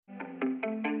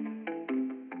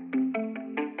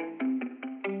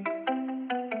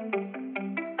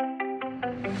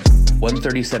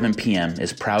1:37 p.m.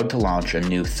 is proud to launch a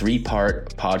new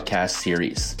 3-part podcast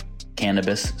series,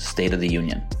 Cannabis State of the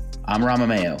Union. I'm Rama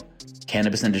Mayo,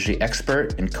 cannabis industry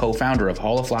expert and co-founder of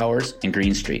Hall of Flowers and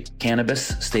Green Street. Cannabis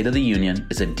State of the Union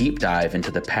is a deep dive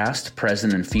into the past,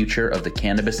 present, and future of the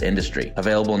cannabis industry.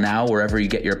 Available now wherever you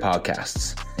get your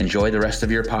podcasts. Enjoy the rest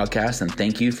of your podcast, and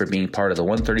thank you for being part of the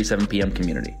 1:37 p.m.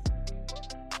 community.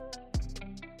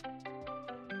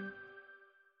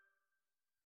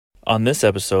 On this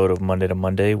episode of Monday to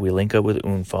Monday, we link up with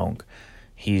Unfoonk.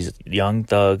 He's Young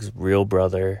Thug's real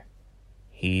brother.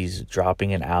 He's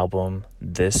dropping an album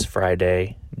this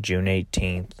Friday, June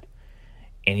 18th.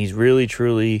 And he's really,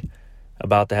 truly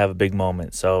about to have a big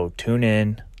moment. So tune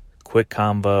in, quick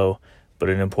convo, but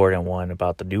an important one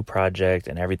about the new project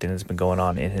and everything that's been going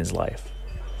on in his life.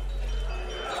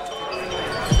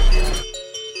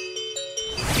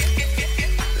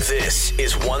 This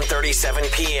is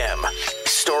 1:37 p.m.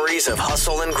 Stories of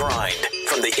hustle and grind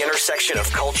from the intersection of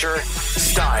culture,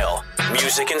 style,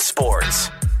 music, and sports.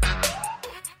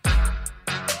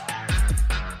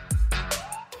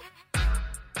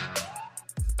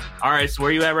 All right, so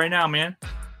where you at right now, man?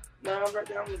 No, I'm right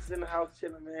there. I'm just in the house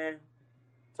chilling, man.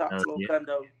 Top floor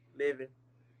condo, living.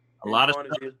 A lot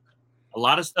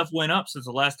of stuff went up since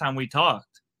the last time we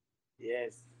talked.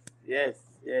 Yes. A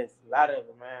lot of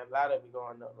it, man. A lot of it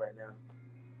going up right now.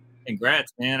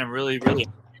 Congrats, man. I'm really, really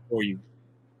happy for you.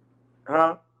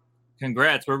 Huh?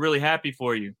 Congrats. We're really happy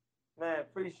for you. Man,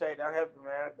 appreciate it. I'm happy,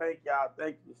 man. Thank y'all.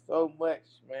 Thank you so much,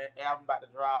 man. Album about to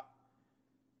drop.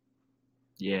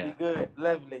 Yeah. Be good.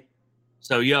 Lovely.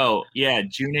 So, June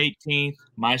 18th,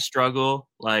 My Struggle.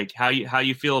 Like, how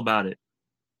you feel about it?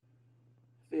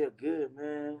 Feel good,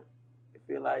 man. I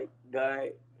feel like God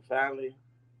finally,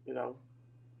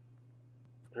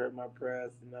 heard my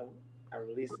prayers, I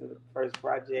released the first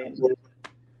project.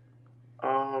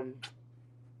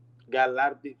 Got a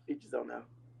lot of big features on now.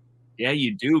 Yeah,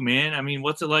 you do, man. I mean,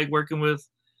 what's it like working with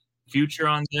Future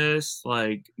on this?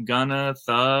 Like Gunna,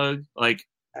 Thug, like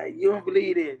you don't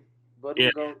believe it, but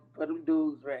them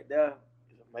dudes right there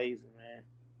is amazing, man.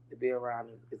 To be around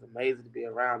them, it's amazing to be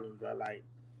around them, bro. Like,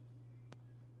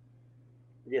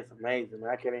 just amazing, man.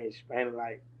 I can't even explain it.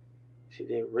 Like, shit,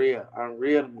 they're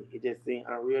unreal to me. It just seemed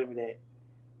unreal to me that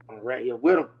I'm right here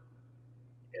with them.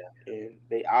 Yeah. And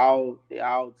they all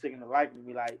taking the life of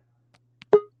me, like,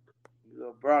 you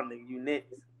little bro, nigga, you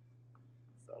next.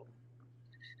 So.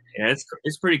 Yeah,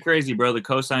 it's pretty crazy, bro. The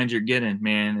cosigns you're getting,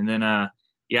 man. And then, I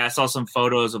saw some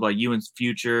photos of like you and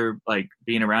Future like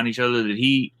being around each other. Did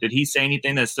he say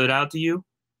anything that stood out to you?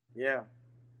 Yeah.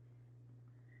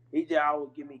 He just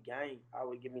always give me game.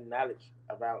 Always give me knowledge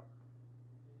about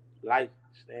life,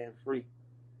 staying free.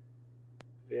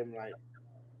 Feel me? Like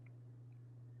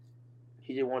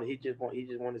he just want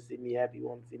to see me happy. He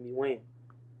want to see me win.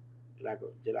 Just like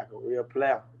a real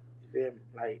player. You feel me?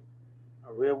 Like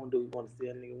a real one dude want to see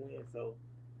a nigga win. So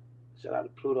shout out to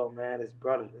Pluto, man. His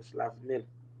brother. That's La Familia.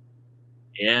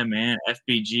 Yeah, man.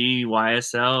 FBG,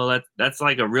 YSL. That's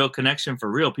like a real connection for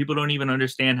real. People don't even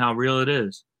understand how real it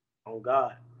is. Oh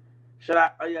God. Shout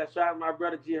out to my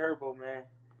brother G Herbo, man.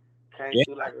 Came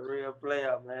through like a real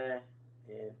player, man.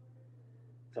 And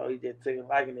so he just took it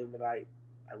liking him, like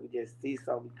we just see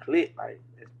something click, like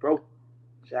it's broke.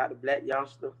 Shout out to Black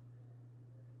Youngster,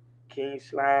 King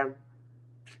Slime,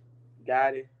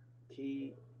 Gotti,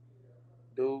 Key,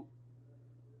 Duke.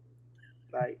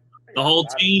 Like the whole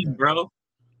team, bro.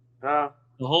 Huh?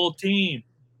 The whole team.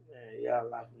 Man, y'all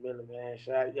La Familia, man.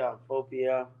 Shout out to y'all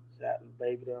 4PL. Shout out to the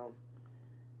baby them.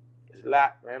 It's a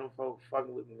lot, random folks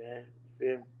fucking with me, man. You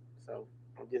feel me? So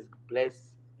I'm just blessed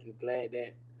and glad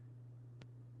that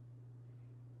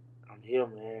I'm here,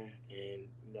 man. And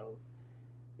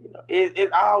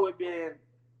it's always been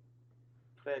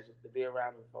a pleasure to be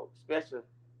around them folks. Especially,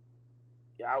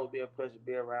 I would be a pleasure to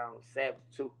be around Savage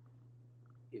too.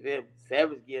 You feel me?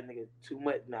 Savage give niggas too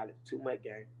much knowledge, too much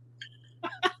game.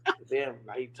 You feel me?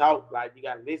 Like he talk, like you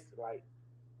gotta listen. Like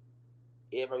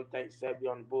everybody thinks Savage be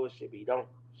on the bullshit, but he don't.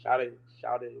 Shout it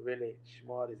really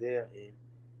smart as hell, and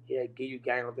he'll give you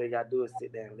game. All you gotta do is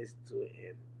sit down and listen to it.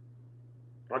 And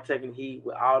I'm taking heat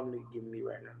with all them niggas giving me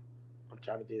right now. I'm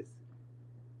trying to just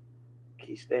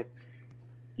keep stepping.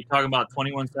 You talking about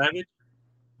 21 Savage?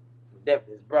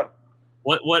 Definitely, his brother.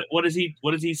 What has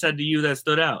he said to you that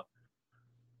stood out?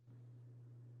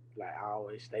 Like I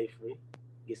always stay free,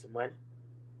 get some money,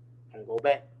 and go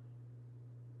back.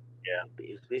 Yeah,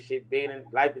 this shit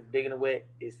life is bigger than what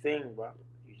it seems, bro.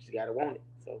 You just gotta want it.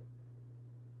 So.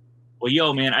 Well,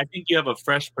 yo, man, I think you have a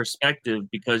fresh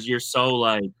perspective because you're so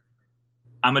like,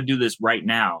 I'm gonna do this right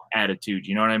now attitude.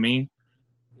 You know what I mean?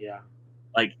 Yeah.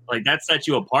 like that sets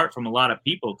you apart from a lot of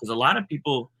people, because a lot of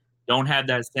people don't have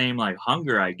that same like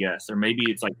hunger, I guess, or maybe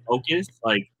it's like focus.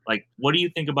 Like what do you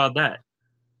think about that?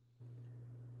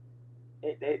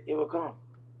 It will come.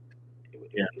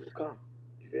 It will come.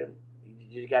 You feel me?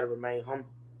 You just gotta remain humble.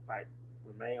 Like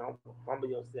remain humble. Humble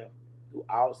yourself through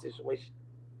all situations.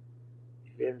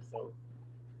 You feel me? So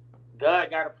God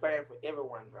got a plan for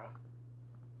everyone, bro.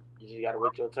 You just gotta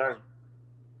wait your turn.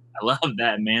 I love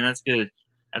that, man. That's good.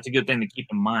 That's a good thing to keep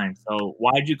in mind. So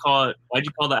why'd you call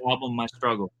the album My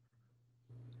Struggle?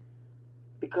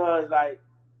 Because like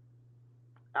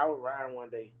I was riding one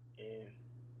day and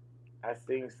I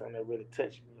seen something that really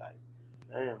touched me. Like,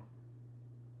 damn,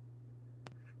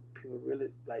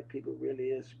 people really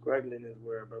is struggling in this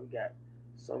world, bro. We got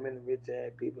so many rich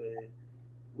ass people and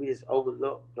we just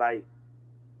overlook like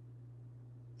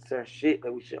certain shit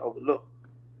that we should overlook.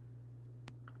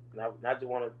 And I just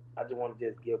wanna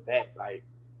just give back. Like,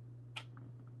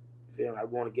 you feel me? I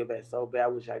wanna give back so bad. I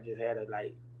wish I just had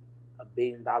like $1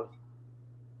 billion.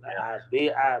 Like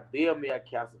I build me a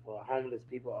castle for homeless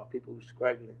people or people who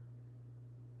struggling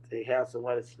to have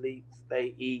somewhere to sleep,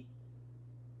 stay, eat.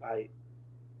 Like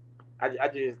I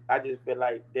just feel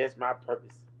like that's my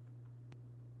purpose.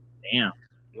 Damn.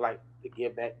 Like to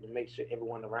give back, to make sure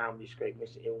everyone around me straight, make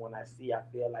sure everyone I see I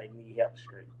feel like need help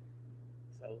straight.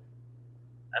 So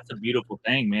that's a beautiful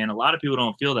thing, man. A lot of people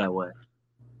don't feel that way.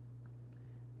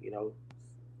 You know,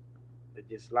 it's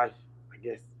just life, I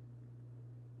guess.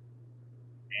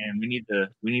 And we need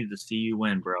to see you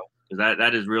win, bro. Because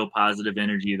that is real positive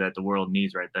energy that the world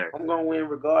needs right there. I'm gonna win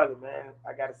regardless, man.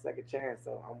 I got a second chance,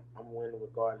 so I'm winning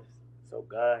regardless. So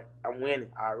God, I'm winning.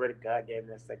 God gave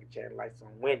me that second chance in life, so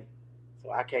I'm winning.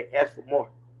 So I can't ask for more.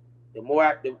 The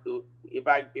more if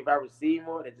I receive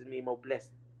more, that just means more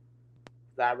blessing.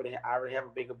 So I already have a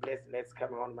bigger blessing that's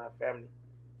coming on to my family.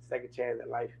 Second chance at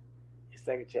life.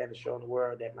 Second chance to show the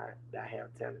world that I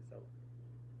have talent. So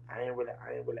I ain't really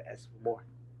ask for more.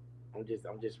 I'm just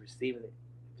receiving it.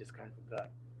 It just comes from God.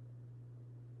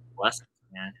 Blessings,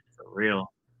 man, for real.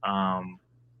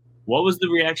 What was the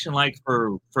reaction like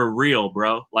for Real,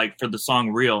 bro? Like for the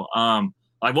song Real.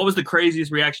 Like what was the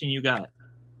craziest reaction you got?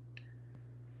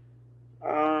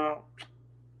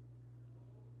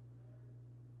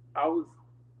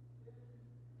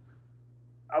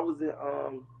 I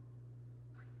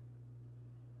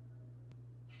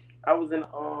was in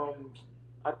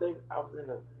I think I was in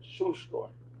a shoe store.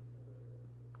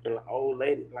 And an old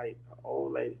lady. I think an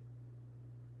old lady,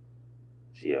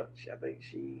 she was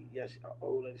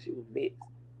mixed.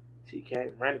 She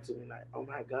came running to me like, oh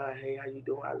my God, hey, how you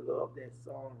doing? I love that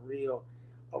song, Real.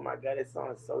 Oh my God, that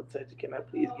song is so touching. Can I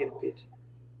please get a picture?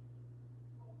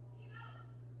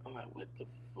 I'm like, what the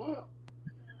fuck?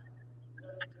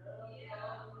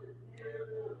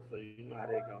 So you know how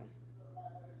that go.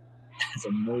 That's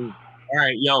amazing. All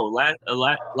right, yo, last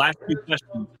two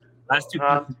questions. Last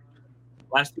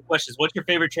two questions. What's your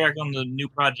favorite track on the new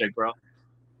project, bro?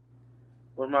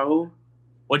 What's my who?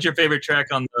 What's your favorite track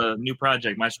on the new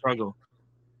project, My Struggle?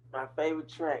 My favorite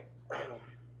track.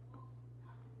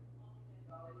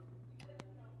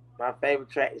 My favorite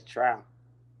track is Trial.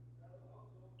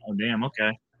 Oh, damn,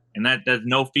 okay. And that's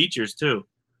no features, too.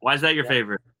 Why is that your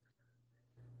favorite?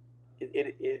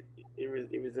 It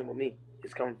resembles me.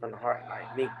 It's coming from the heart,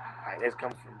 like me. Like that's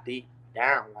coming from deep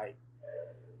down. Like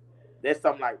that's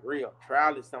something like real.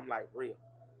 Trial is something like real.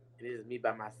 It is me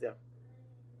by myself.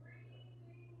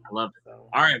 I love it. So,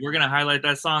 all right, we're gonna highlight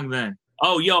that song then.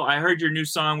 Oh, yo, I heard your new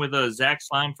song with Zach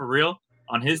Slime for Real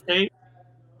on his tape.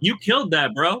 You killed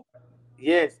that, bro.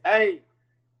 Yes. Hey,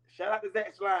 shout out to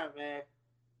Zach Slime, man.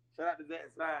 Shout out to Zach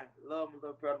Slime. Love my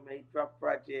little brother, man. He dropped a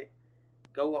project.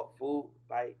 Go up, fool.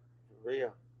 Like, for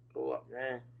real. Go up,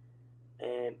 man.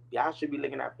 And y'all should be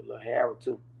looking out for Lil Harold,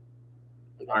 too.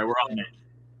 All right, we're on it.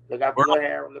 Look out for Lil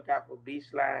Harold. Look out for B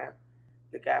Slime.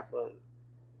 Look out for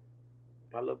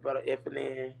my little brother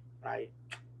FNN. Like,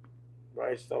 bro,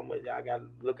 it's so much y'all got to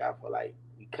look out for. Like,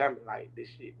 we coming. Like, this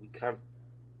shit, we coming.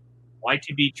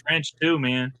 YTB Trench, too,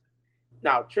 man.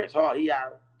 No, Trench hard. He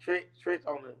out. Trench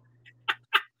on the...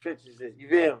 Trench is just, you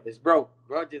feel me? It's broke.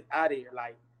 Bro just out of here.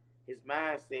 Like, his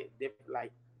mindset different.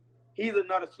 Like, he's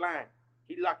another Slime.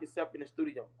 He locked himself in the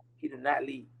studio. He did not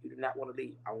leave. He did not want to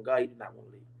leave. On God, he did not want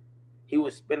to leave. He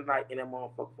would spend the night in that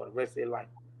motherfucker for the rest of his life.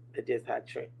 That just had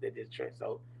Trent.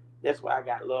 So that's why I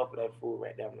got love for that fool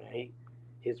right there, man.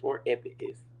 His work ethic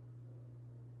is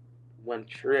 1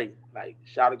 trillion. Like,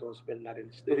 Shawty gonna spend the night in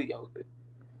the studio.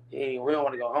 We don't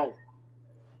want to go home.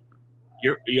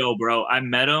 Yo, bro, I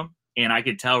met him and I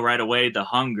could tell right away the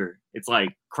hunger. It's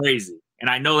like crazy. And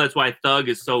I know that's why Thug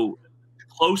is so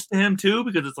close to him too,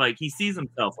 because it's like he sees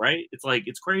himself, right? It's like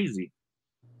it's crazy.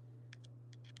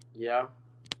 Yeah.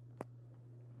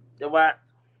 That's why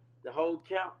the whole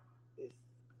camp is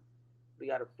we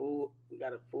got a full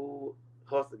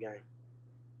hustle game.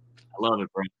 I love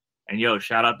it, bro. And yo,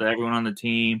 shout out to everyone on the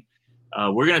team.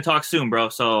 We're gonna talk soon, bro.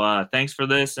 So thanks for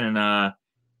this, and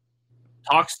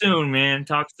talk soon, man.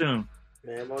 Talk soon.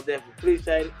 Man, most definitely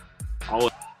appreciate it.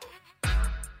 Always.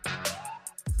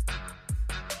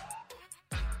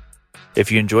 If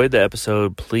you enjoyed the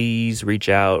episode, please reach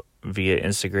out via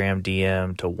Instagram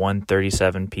DM to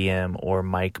 1:37 p.m. or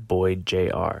Mike Boyd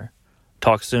Jr.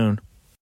 Talk soon.